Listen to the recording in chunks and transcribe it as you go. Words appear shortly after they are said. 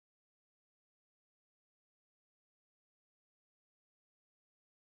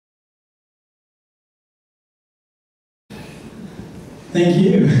Thank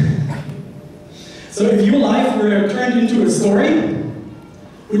you. So if your life were turned into a story,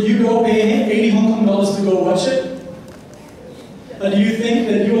 would you go pay 80 Hong Kong dollars to go watch it? Do you think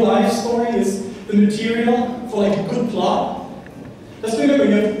that your life story is the material for like a good plot? Just remember,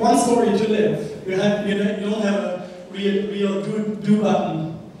 you have one story to live. You don't have a real do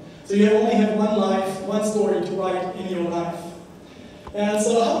button. So you only have one life, one story to write in your life. And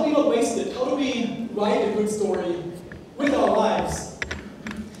so how do we not waste it? How do we write a good story with our lives?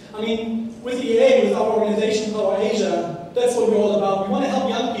 I mean, with EA, with our organization, Power Asia, that's what we're all about. We want to help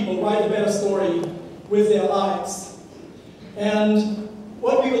young people write a better story with their lives. And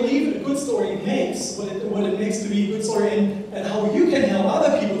what we believe a good story makes, what it makes to be a good story, and how you can help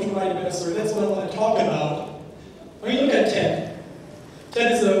other people to write a better story, that's what I want to talk about. I mean, look at TED.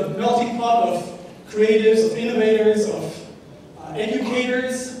 TED is a melting pot of creatives, of innovators, of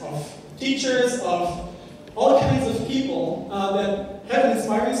educators, of teachers, of all kinds of people that have an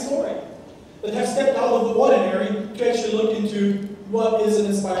inspiring story, that have stepped out of the ordinary to actually look into what is an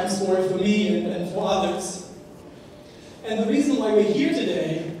inspiring story for me and for others. And the reason why we're here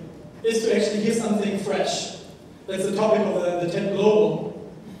today is to actually hear something fresh. That's the topic of the TED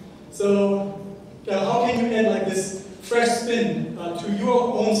Global. So how can you add like this fresh spin to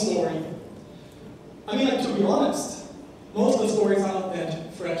your own story? I mean, like, to be honest, most of the stories are not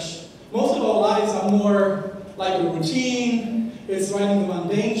that fresh. Most of our lives are more like a routine. It's writing the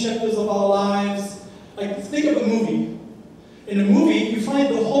mundane chapters of our lives. Like, think of a movie. In a movie, you find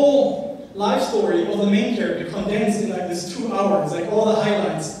the whole life story of the main character condensed in like this 2 hours, like all the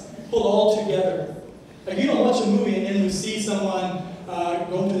highlights pulled all together. Like, you don't watch a movie and then you see someone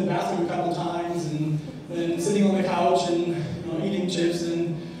going to the bathroom a couple times and sitting on the couch and eating chips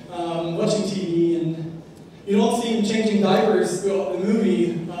and watching TV, and you don't see them changing diapers throughout the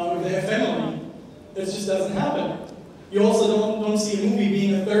movie with their family. That just doesn't happen. You also don't see a movie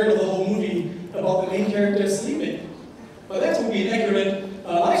being a third of the whole movie about the main character sleeping. But that would be an accurate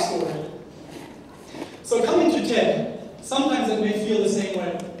life story. So coming to TED, sometimes it may feel the same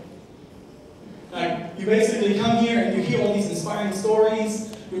way. Like, you basically come here and you hear all these inspiring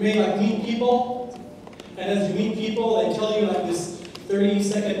stories. You may like meet people, and as you meet people, they tell you like this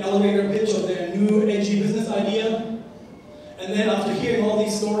 30-second elevator pitch of their new edgy business idea. And then after hearing all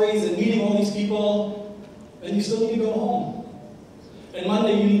these stories and meeting all these people, then you still need to go home. And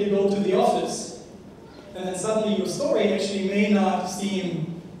Monday you need to go to the office. And then suddenly your story actually may not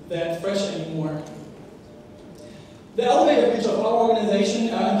seem that fresh anymore. The elevator pitch of our organization,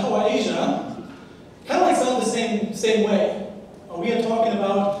 Power Asia, kind of like sounds the same way. We are talking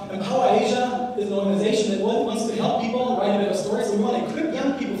about Empower Asia is an organization that wants to help people write better stories. So we want to equip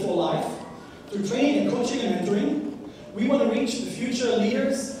young people for life through training and coaching and mentoring. We want to reach the future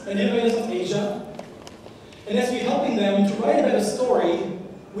leaders and innovators of Asia. And as we're helping them to write a better story,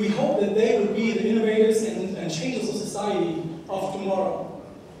 we hope that they would be the innovators and changers of society of tomorrow.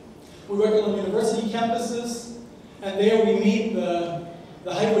 We work on university campuses, and there we meet the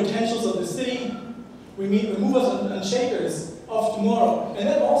high potentials of the city. We meet the movers and shakers of tomorrow. And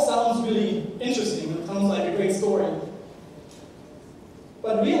that all sounds really interesting. It sounds like a great story.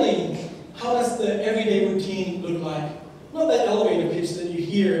 But really, how does the everyday routine look like? Not that elevator pitch that you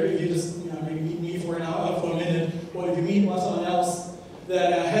hear if you just maybe meet me for an hour, for a minute, or if you meet someone else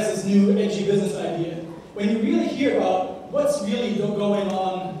that has this new edgy business idea. When you really hear about what's really going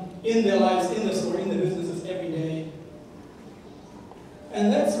on in their lives, in their story, in their businesses every day.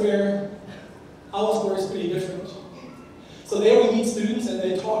 And that's where our story is pretty different. So there we meet students and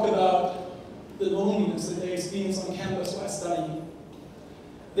they talk about the loneliness that they experience on campus while studying.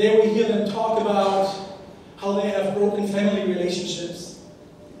 There we hear them talk about how they have broken family relationships.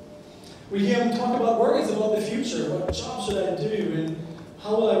 We hear them talk about worries about the future. What job should I do? And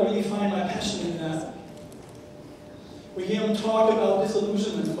how will I really find my passion in that? We hear them talk about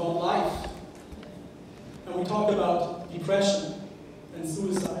disillusionment, about life. And we talk about depression and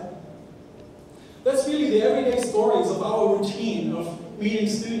suicide. That's really the everyday stories of our routine of meeting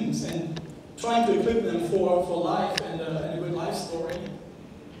students and trying to equip them for life and a good life story.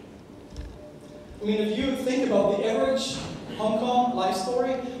 I mean, if you think about the average Hong Kong life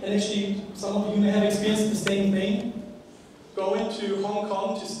story, and actually some of you may have experienced the same thing, going to Hong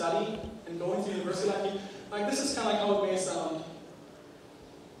Kong to study and going to university, like this is kind of like how it may sound.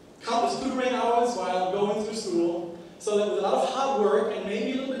 Countless tutoring hours while going through school, so that with a lot of hard work and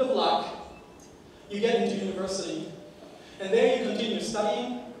maybe a little bit of luck, you get into university. And there you continue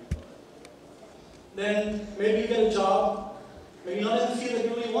studying. Then maybe you get a job, maybe not in the field that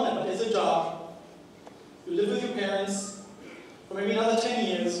you really wanted, but it's a job. You live with your parents for maybe another 10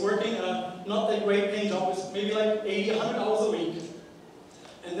 years, working a not that great paying job with maybe like 80, 100 hours a week.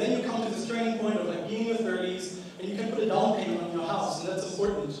 And then you come to this turning point of like being in your 30s, and you can put a down payment on your house, and that's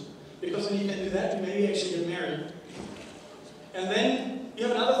important. Because when you can do that, you maybe actually get married. And then you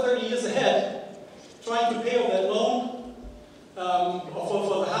have another 30 years ahead, trying to pay off that loan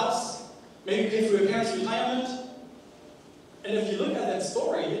for the house, maybe pay for your parents' retirement. And if you look at that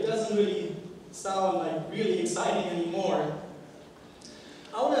story, it doesn't really sound like really exciting anymore.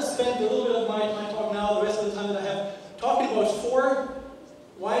 I want to spend a little bit of my talk now, the rest of the time that I have, talking about 4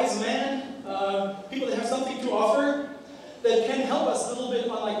 wise men, people that have something to offer, that can help us a little bit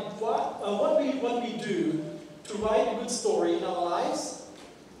on like what we do to write a good story in our lives,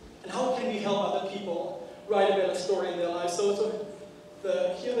 and how can we help other people write a better story in their lives. So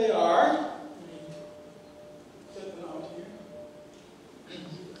here they are. Let me set them out here.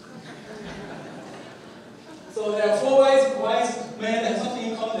 So there are 4 wise men that have something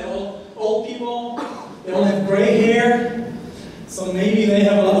in common. They're all old people. They all have gray hair. So maybe they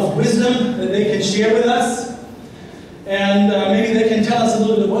have a lot of wisdom that they can share with us. And maybe they can tell us a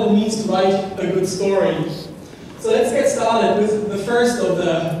little bit what it means to write a good story. So let's get started with the first of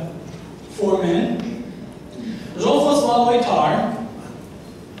the 4 men. Jean-François Lyotard.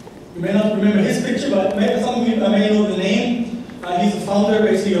 You may not remember his picture, but some of you may know the name. He's the founder,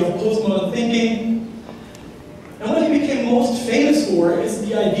 basically, of postmodern thinking. And what he became most famous for is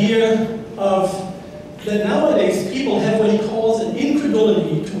the idea of that nowadays people have what he calls an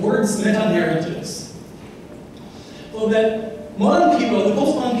incredulity towards meta-narratives. So that modern people, the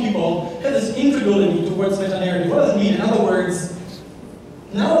postmodern people, have this incredulity towards meta-narrative. What does it mean? In other words,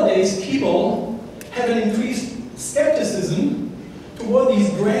 nowadays people have an increased skepticism toward these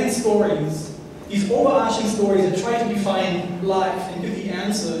grand stories, these overarching stories that try to define life and give the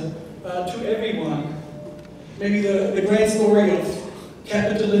answer to everyone. Maybe the grand story of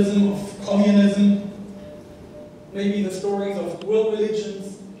capitalism, of communism, maybe the stories of world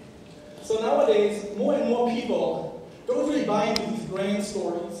religions. So nowadays, more and more people don't really buy into these grand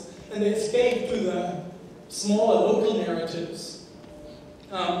stories, and they escape to the smaller local narratives.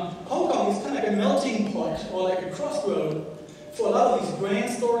 Hong Kong is kind of like a melting pot, or like a crossroad, for a lot of these grand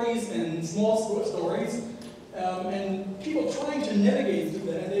stories and small stories, and people trying to navigate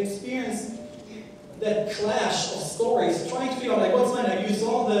through that, and they experience that clash of stories, trying to figure out like what's mine. Like you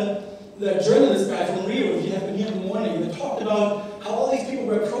saw the journalist guy from Rio, if you have been here in the morning, that talked about how all these people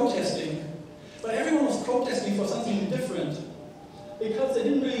were protesting. But everyone was protesting for something different, because they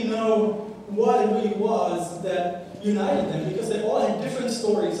didn't really know what it really was that united them, because they all had different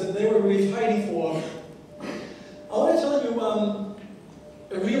stories that they were really fighting for. I want to tell you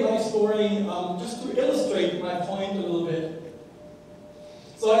a real-life story just to illustrate my point a little bit.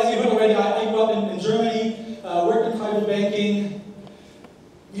 So as you heard already, I grew up in Germany, worked in private banking,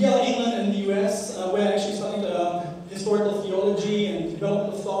 via England and the US, where I actually studied historical theology and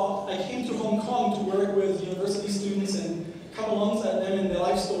development of thought. I came to Hong Kong to work with university students and come alongside them in their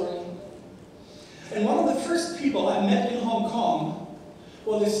life story. And one of the first people I met in Hong Kong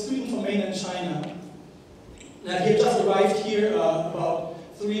was a student from mainland China. Now, he had just arrived here about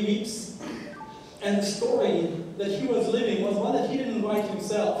 3 weeks. And the story that he was living was one that he didn't write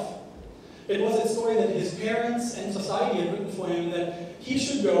himself. It was a story that his parents and society had written for him, that he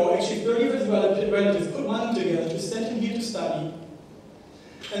should go, actually 30 of his relatives put money together to send him here to study.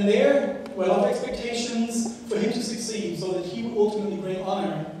 And there were a lot of expectations for him to succeed, so that he would ultimately bring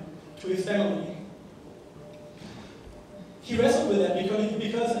honor to his family. He wrestled with that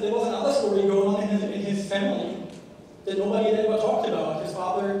because there was another story going on in his family that nobody had ever talked about. His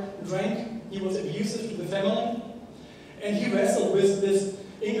father drank, he was abusive to the family, and he wrestled with this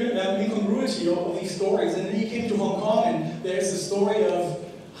incongruity of these stories. And then he came to Hong Kong, and there's the story of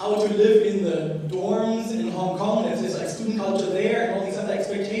how to live in the dorms in Hong Kong. There's this like student culture there, and all these other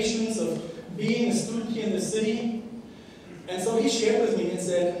expectations of being a student here in the city. And so he shared with me and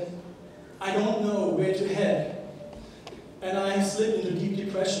said, I don't know where to head. And I have slipped into deep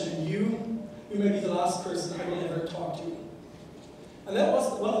depression, and you may be the last person I will ever talk to. And that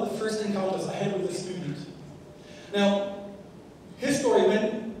was one of the first encounters I had with a student. Now, his story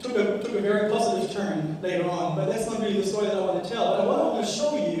took a very positive turn later on, but that's not really the story that I want to tell. But what I want to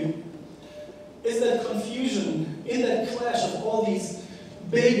show you is that confusion, in that clash of all these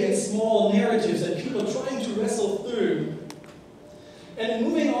big and small narratives that people are trying to wrestle through. And in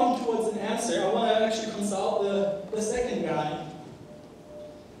moving on towards an answer, I want to actually consult the second guy.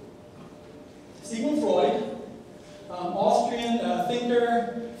 Sigmund Freud, Austrian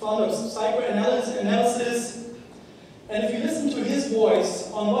thinker, founder of psychoanalysis. And if you listen to his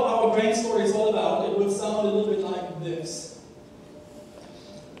voice on what our brain story is all about, it would sound a little bit like this.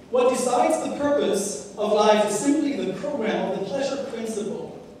 What decides the purpose of life is simply the program of the pleasure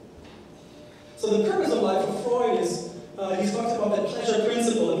principle. So the purpose of life for Freud is, he talks about that pleasure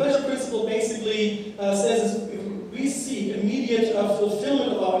principle. The pleasure principle basically says if we seek immediate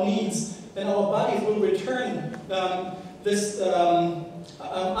fulfillment of our needs, then our bodies will return us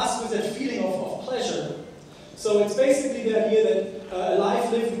with that feeling of pleasure. So it's basically the idea that a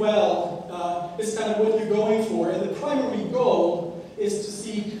life lived well is kind of what you're going for, and the primary goal is to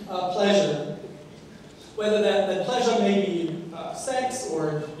seek pleasure. Whether that pleasure may be sex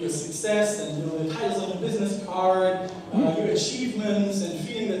or your success and the titles on the business card, your achievements and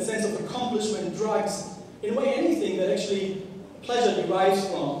feeling that sense of accomplishment, drugs, in a way anything that actually pleasure derives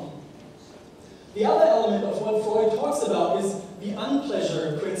from. The other element of what Freud talks about is the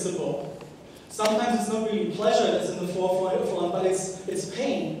unpleasure principle. Sometimes it's not really pleasure that's in the forefront, but it's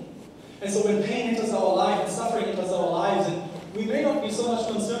pain. And so when pain enters our life and suffering enters our lives, and we may not be so much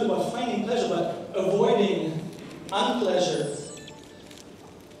concerned about finding pleasure, but avoiding unpleasure.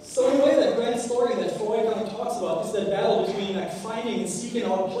 So in a way, that grand story that Freud kind of talks about is that battle between like finding and seeking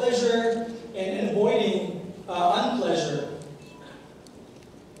out pleasure and avoiding unpleasure.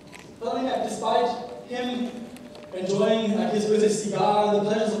 But I mean, despite him enjoying with his cigar, the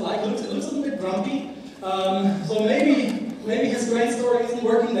pleasures of life, it looks a little bit grumpy. So maybe his grand story isn't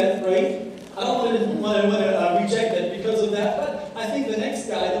working that great. I don't want to reject it because of that, but I think the next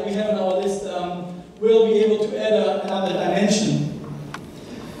guy that we have on our list will be able to add another dimension.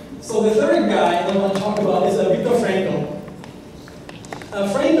 So the third guy that I want to talk about is Viktor Frankl.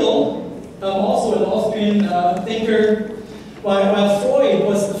 Frankl, also an Austrian thinker, while Freud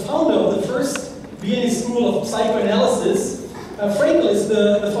was the founder of the first Viennese school of psychoanalysis, Frankl is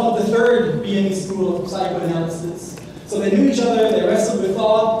the founder of the third Viennese school of psychoanalysis. So they knew each other, they wrestled with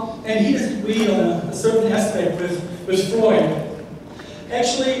thought, and he disagreed on a certain aspect with Freud.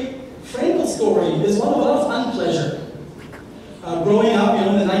 Actually, Frankl's story is one of a lot of unpleasure. Growing up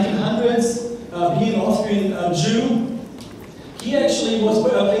in the 1900s, being an Austrian Jew, he actually was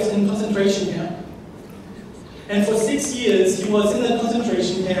placed in a concentration camp. And for 6 years, he was in that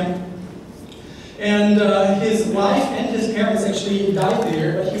concentration camp. And his wife and his parents actually died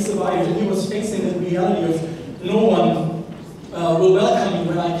there, but he survived, and he was facing the reality of no one will welcome me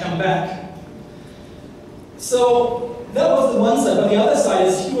when I come back. So that was the one side, but the other side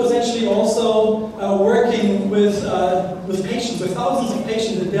is he was actually also working with patients, with thousands of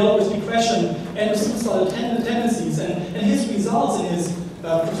patients that dealt with depression and with suicidal tendencies, and his results in his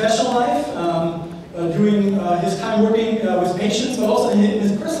professional life, during his time working with patients, but also in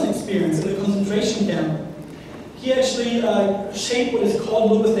his personal experience in the concentration camp. He actually shaped what is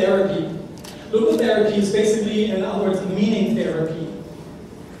called logotherapy. Logotherapy is basically, in other words, meaning therapy.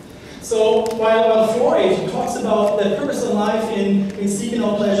 So while Freud talks about the purpose of life in seeking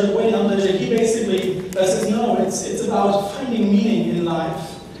out pleasure, avoiding unpleasure, he basically says, no, it's about finding meaning in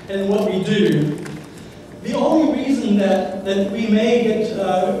life and what we do. The only reason that we may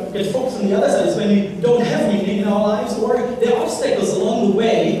get focused on the other side is when we don't have meaning in our lives, or there are obstacles along the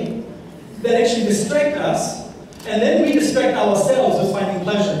way that actually distract us, and then we distract ourselves with finding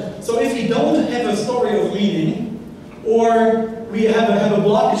pleasure. So if we don't have a story of meaning, or we have a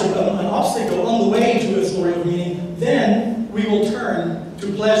blockage of an obstacle on the way to a story of meaning, then we will turn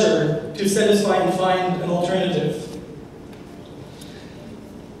to pleasure to satisfy and find an alternative.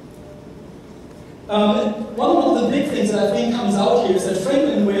 One of the big things that I think comes out here is that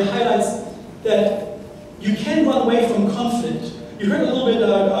Frankl in a way highlights that you can run away from conflict. You heard a little bit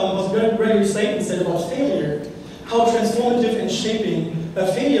of what Gregory Slayton said about failure, how transformative and shaping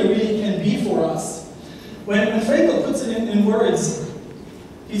failure really can be for us. When Frankl puts it in words,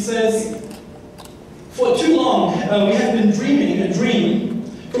 he says, for too long we have been dreaming a dream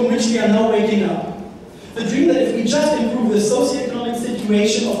from which we are now waking up. The dream that if we just improve the socioeconomic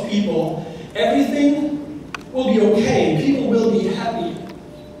situation of people, everything will be okay, people will be happy.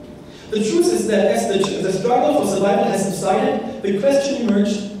 The truth is that as the struggle for survival has subsided, the question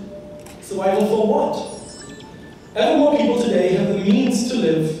emerged, survival for what? Ever more people today have the means to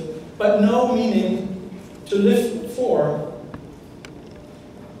live, but no meaning to live for.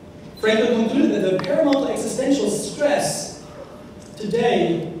 Frankl concluded that the paramount existential stress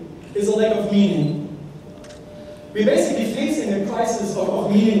today is a lack of meaning. We're basically facing a crisis of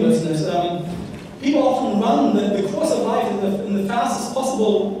meaninglessness. People often run the course of life in the fastest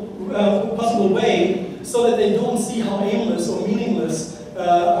possible way so that they don't see how aimless or meaningless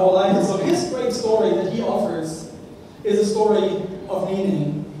our life is. So his great story that he offers is a story of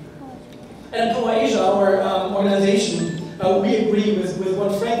meaning. And at Power Asia, our organization, we agree with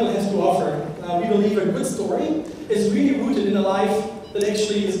what Frankl has to offer. We believe a good story is really rooted in a life that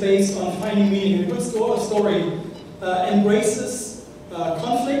actually is based on finding meaning. A good story embraces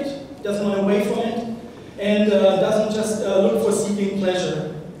conflict, doesn't run away from it, and doesn't just look for seeking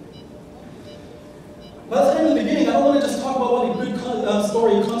pleasure. Well, in the beginning, I don't want to just talk about what a good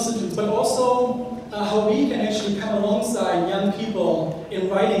story constitutes, but also how we can actually come alongside young people in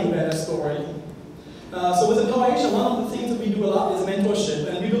writing a better story. So within Power Asia, one of the things that we do a lot is mentorship,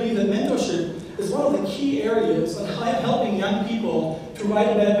 and we believe that mentorship is one of the key areas on helping young people to write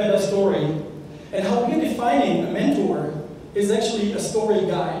a better story. And how we're defining a mentor is actually a story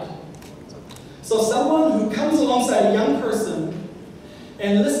guide. So someone who comes alongside a young person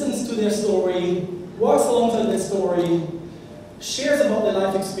and listens to their story, walks alongside their story, shares about their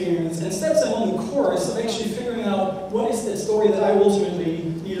life experience, and steps them on the course of actually figuring out what is that story that I ultimately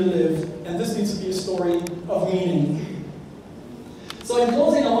need to live. And this needs to be a story of meaning. So in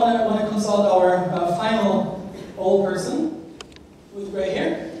closing, I want to consult our final old person with gray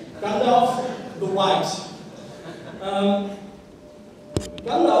hair, Gandalf the White.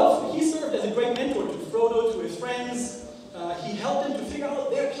 Gandalf, he served as a great mentor to Frodo, to his friends. He helped them to figure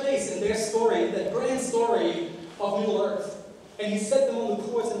out their place in their story, that grand story of Middle-earth. And he set them on the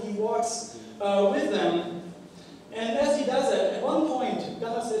course and he walks with them. And as he does it, at one point,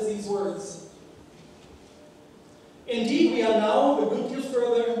 Gandalf says these words: "Indeed, we are now a good deal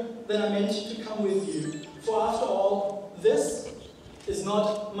further than I meant to come with you. For after all, this is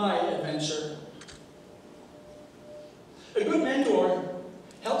not my adventure." A good mentor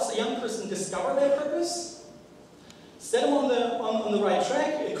helps a young person discover their purpose, set them on the right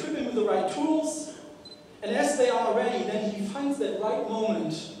track, equip them with the right tools, and as they are ready, then he finds that right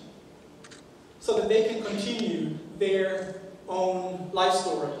moment so that they can continue their own life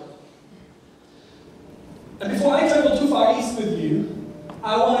story. And before I travel too far east with you,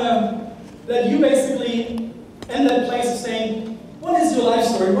 I want to let you basically end that place of saying, what is your life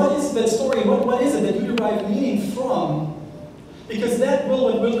story? What is that story? What is it that you derive meaning from? Because that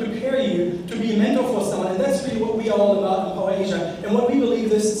will prepare you to be a mentor for someone, and that's really what we are all about in Power Asia, and what we believe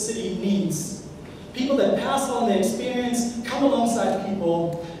this city needs. People that pass on their experience, come alongside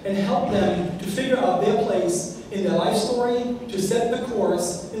people, and help them to figure out their place in their life story, to set the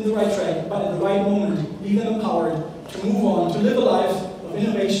course in the right track, but at the right moment, leave them empowered to move on, to live a life of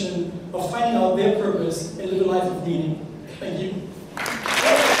innovation, of finding out their purpose, and live a life of meaning. Thank you.